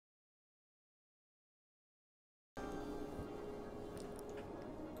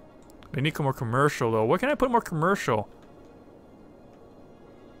They need more commercial though. Where can I put more commercial?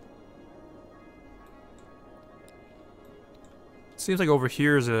 Seems like over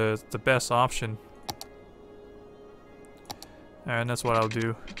here is the best option. And that's what I'll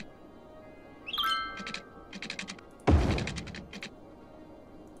do.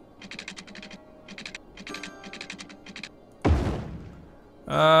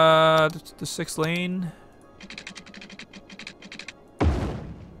 The 6 lane.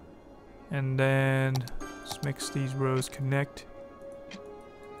 And then let's mix these rows connect.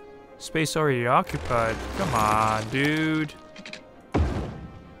 Space already occupied. Come on, dude.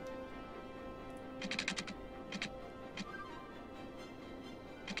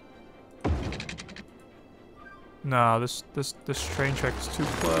 No, this train track is too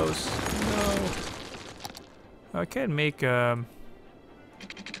close. No. I can make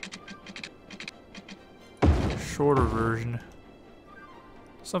shorter version.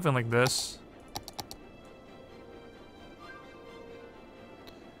 Something like this.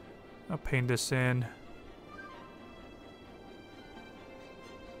 I'll paint this in.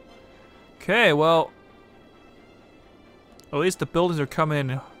 Okay, well, at least the buildings are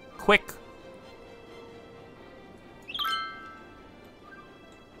coming in quick.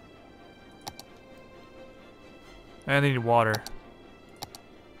 And they need water.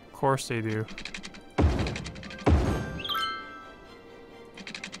 Of course they do.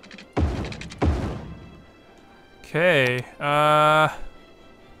 Okay, oh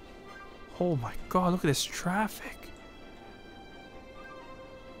my god, look at this traffic.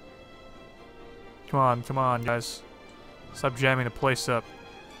 Come on, guys. Stop jamming the place up.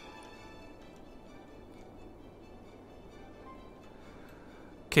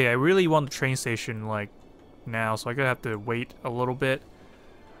 Okay, I really want the train station, like, now, so I'm gonna have to wait a little bit.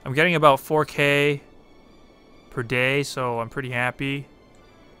 I'm getting about 4K per day, so I'm pretty happy.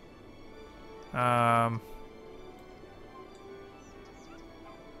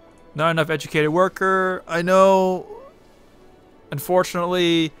 Not enough educated worker. I know.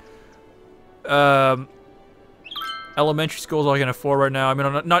 Unfortunately, elementary schools all I can afford right now. I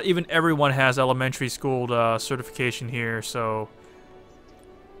mean, not even everyone has elementary school certification here, so.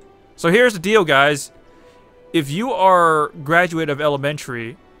 So here's the deal, guys. If you are graduate of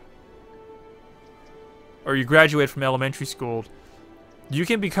elementary, or you graduate from elementary school, you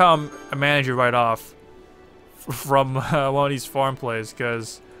can become a manager right off from one of these farm plays,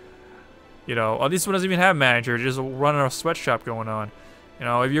 because. You know, this one doesn't even have a manager, just running a sweatshop going on. You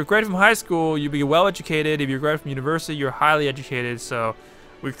know, if you're graduated from high school, you'll be well educated. If you're graduated from university, you're highly educated. So,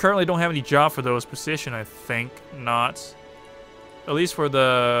 we currently don't have any job for those positions, I think. Not. At least for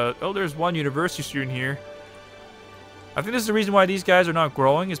the... Oh, there's one university student here. I think this is the reason why these guys are not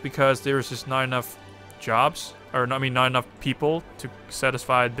growing, is because there's just not enough jobs. Or, I mean, not enough people to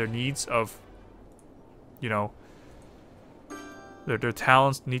satisfy their needs of, you know... Their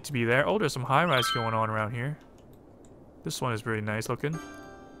talents need to be there. Oh, there's some high-rise going on around here. This one is very nice looking.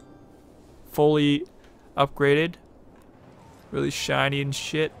 Fully upgraded. Really shiny and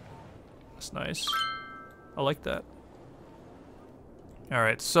shit. That's nice. I like that.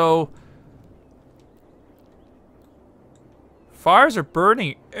 Alright, so... Fires are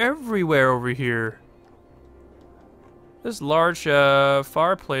burning everywhere over here. This large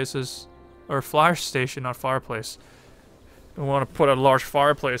fireplaces... Or fire station, not fireplace. We want to put a large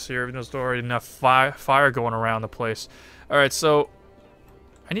fireplace here, even though there's already enough fire going around the place. Alright, so...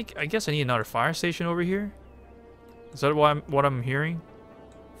 I guess I need another fire station over here? Is that what I'm hearing?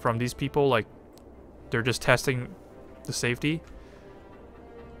 From these people, like... They're just testing the safety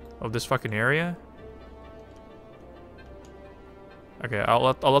of this fucking area? Okay, I'll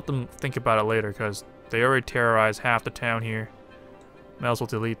let them think about it later, because they already terrorized half the town here. Might as well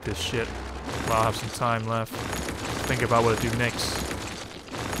delete this shit while I have some time left. Think about what to do next.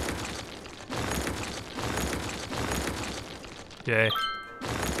 Yay.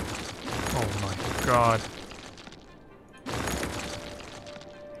 Oh my god.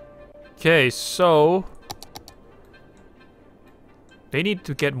 Okay, so... They need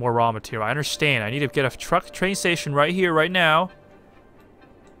to get more raw material. I understand. I need to get a train station right here, right now.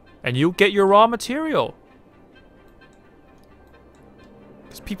 And you get your raw material.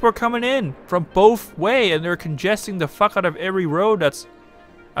 Because people are coming in from both way, and they're congesting the fuck out of every road that's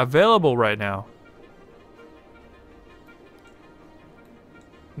available right now.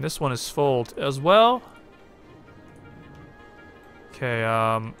 And this one is full as well. Okay,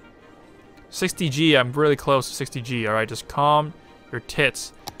 60G. I'm really close to 60G. Alright, just calm your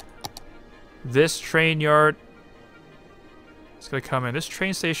tits. This train yard is gonna come in. This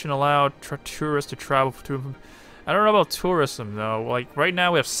train station allowed tourists to travel to I don't know about tourism though. Like right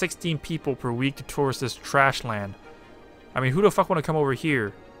now we have 16 people per week to tourist this trash land. I mean, who the fuck want to come over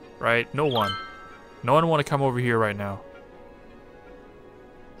here? Right? No one. No one want to come over here right now.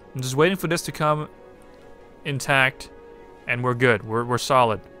 I'm just waiting for this to come intact and we're good. We're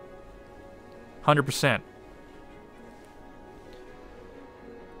solid. 100%.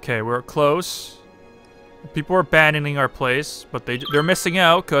 Okay, we're close. People are abandoning our place, but they're missing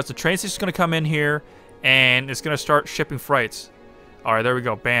out because the train station's gonna come in here and it's gonna start shipping freights. All right, there we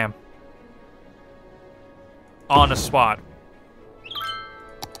go. Bam. On the spot.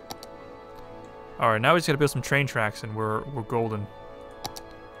 All right, now we just gotta build some train tracks and we're golden.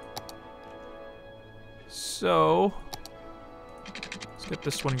 So let's get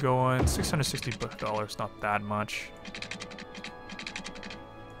this one going. $660, not that much.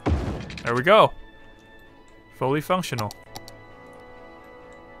 There we go. Fully functional.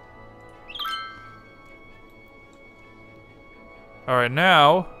 Alright,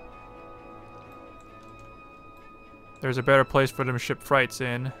 now there's a better place for them to ship freights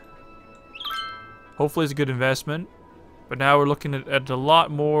in. Hopefully it's a good investment. But now we're looking at a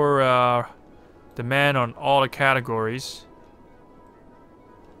lot more demand on all the categories.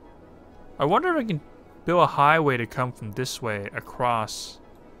 I wonder if I can build a highway to come from this way across.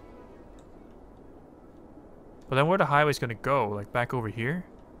 But then where the highway's gonna go? Like back over here?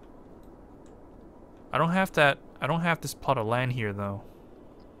 I don't have that. I don't have this plot of land here though.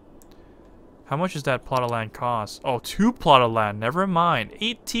 How much does that plot of land cost? Oh, 2 plot of land. Never mind.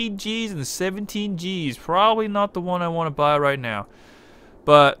 18 G's and 17 G's. Probably not the one I want to buy right now.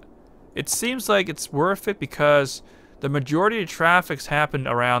 But it seems like it's worth it because the majority of traffic's happened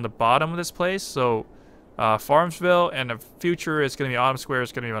around the bottom of this place. So Farmsville and the future is going to be Autumn Square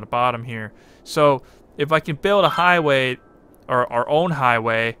is going to be on the bottom here. So if I can build a highway or our own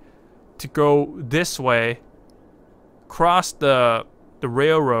highway to go this way, cross the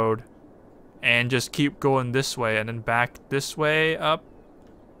railroad and just keep going this way and then back this way up.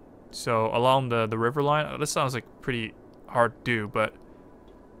 So along the river line. This sounds like pretty hard to do, but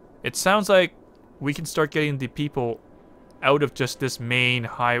it sounds like we can start getting the people out of just this main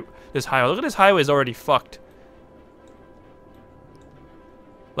highway. Look at this highway is already fucked.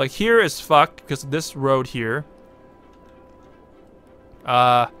 Like here is fucked because of this road here.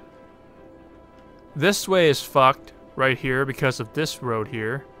 This way is fucked right here because of this road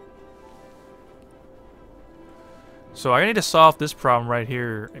here. So I need to solve this problem right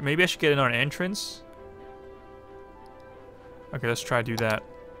here. Maybe I should get in on an entrance. Okay, let's try to do that.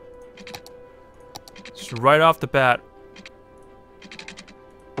 Just right off the bat.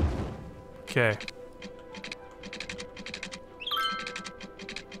 Okay.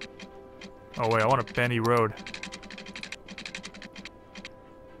 Oh wait, I want a bendy road.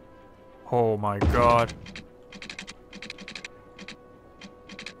 Oh my god.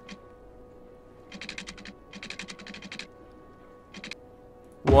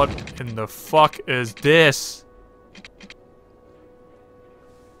 What in the fuck is this?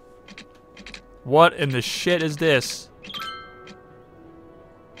 What in the shit is this?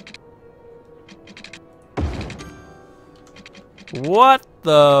 What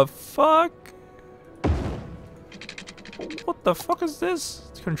the fuck? What the fuck is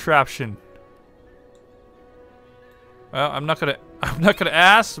this contraption? Well, I'm not gonna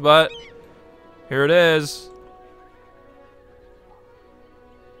ask, but here it is.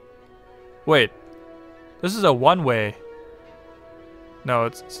 Wait, this is a one-way. No,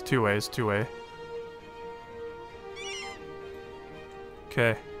 it's two-way. It's two-way.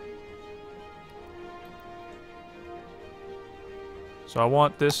 Okay. So I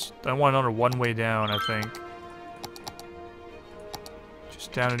want this. I want another one-way down, I think.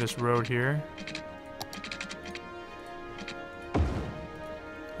 Just down to this road here.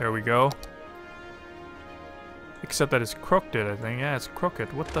 There we go. Except that it's crooked, I think. Yeah, it's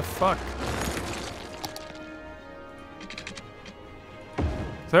crooked. What the fuck?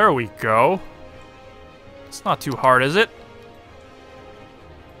 There we go. It's not too hard, is it?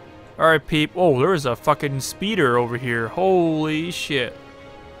 Alright, peep. Oh, there's a fucking speeder over here. Holy shit.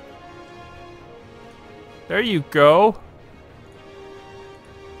 There you go.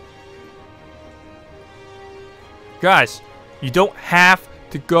 Guys, you don't have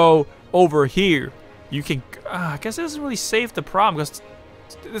to go over here. You can... I guess it doesn't really save the problem, because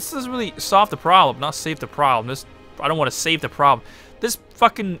this doesn't really solve the problem, not save the problem. I don't want to save the problem. This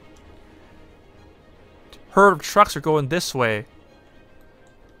fucking herd of trucks are going this way.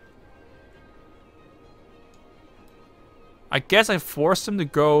 I guess I forced them to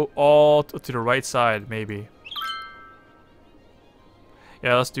go all to the right side, maybe.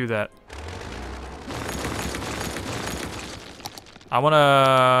 Yeah, let's do that. I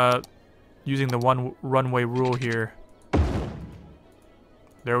wanna using the one runway rule here.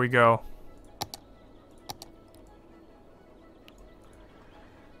 There we go.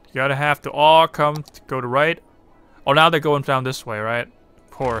 You gotta have to all come to go to right. Oh, now they're going down this way, right?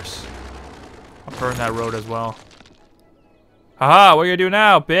 Of course. I'll burn that road as well. Haha, what are you gonna do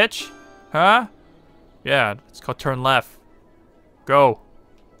now, bitch? Huh? Yeah, it's called turn left. Go.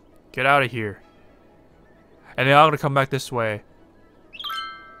 Get out of here. And they're all gonna come back this way.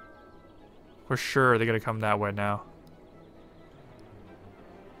 For sure, they're gonna come that way now.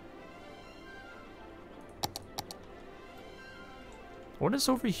 What is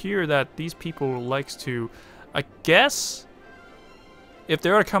over here that these people likes to... I guess... If they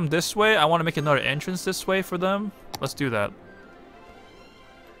were to come this way, I want to make another entrance this way for them. Let's do that.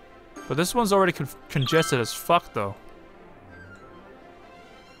 But this one's already congested as fuck, though.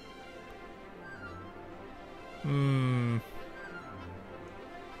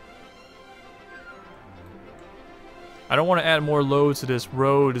 I don't want to add more loads to this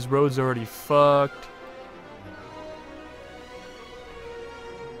road. This road's already fucked.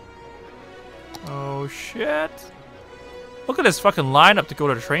 Oh, shit. Look at this fucking lineup to go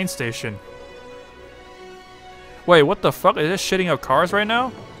to the train station. Wait, what the fuck? Is this shitting out cars right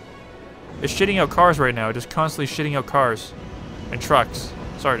now? It's shitting out cars right now. Just constantly shitting out cars. And trucks.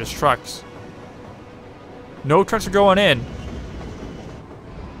 Sorry, just trucks. No trucks are going in.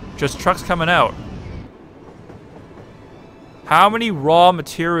 Just trucks coming out. How many raw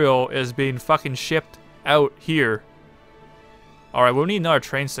material is being fucking shipped out here? Alright, we'll need another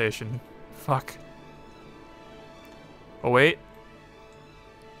train station. Fuck. Oh, wait.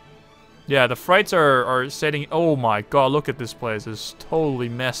 Yeah, the freights are setting... Oh my god, look at this place. It's totally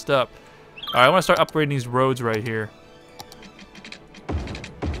messed up. Alright, I want to start upgrading these roads right here.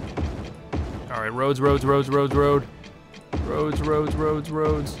 Alright, roads. Roads.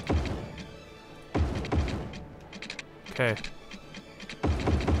 Okay.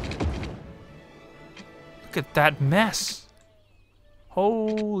 Look at that mess.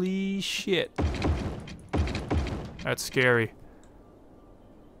 Holy shit. That's scary.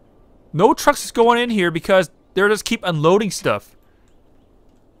 No trucks is going in here because they're just keep unloading stuff.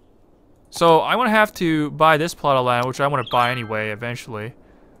 So I'm gonna have to buy this plot of land, which I want to buy anyway eventually,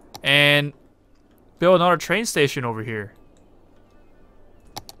 and build another train station over here.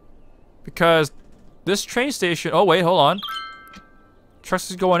 Because this train station... Oh wait, hold on.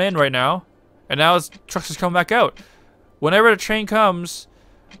 Trucks is going in right now, and now trucks is coming back out. Whenever the train comes,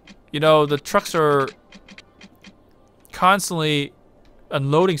 you know, the trucks are constantly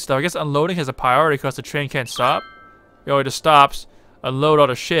unloading stuff. I guess unloading has a priority because the train can't stop. You know, it just stops, unload all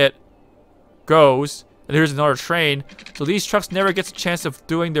the shit, goes, and here's another train. So these trucks never gets a chance of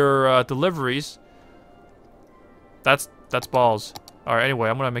doing their deliveries. That's balls. All right. Anyway,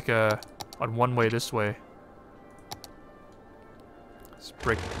 I'm gonna make a one way this way. Let's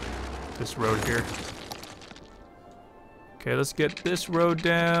break this road here. Okay, let's get this road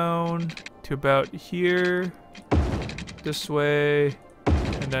down to about here. This way,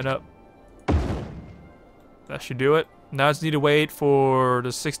 and then up. That should do it. Now I just need to wait for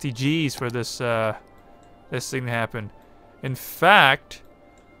the 60 Gs for this this thing to happen. In fact,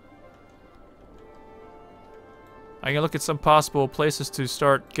 I can look at some possible places to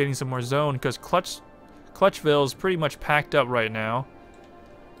start getting some more zone, because Clutchville is pretty much packed up right now.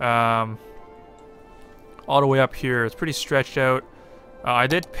 All the way up here, it's pretty stretched out. I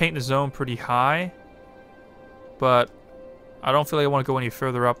did paint the zone pretty high, but I don't feel like I want to go any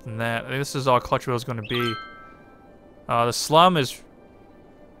further up than that. I think this is all Clutchville is going to be. The slum is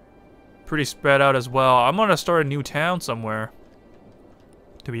pretty spread out as well. I'm going to start a new town somewhere,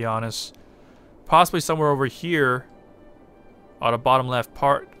 to be honest. Possibly somewhere over here on the bottom left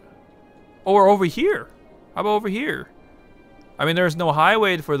part. Or over here. How about over here? I mean, there's no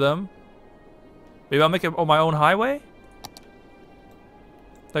highway for them. Maybe I'll make it my own highway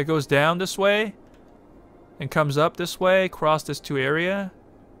that goes down this way and comes up this way, across this two area,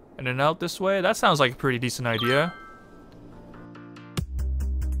 and then out this way. That sounds like a pretty decent idea.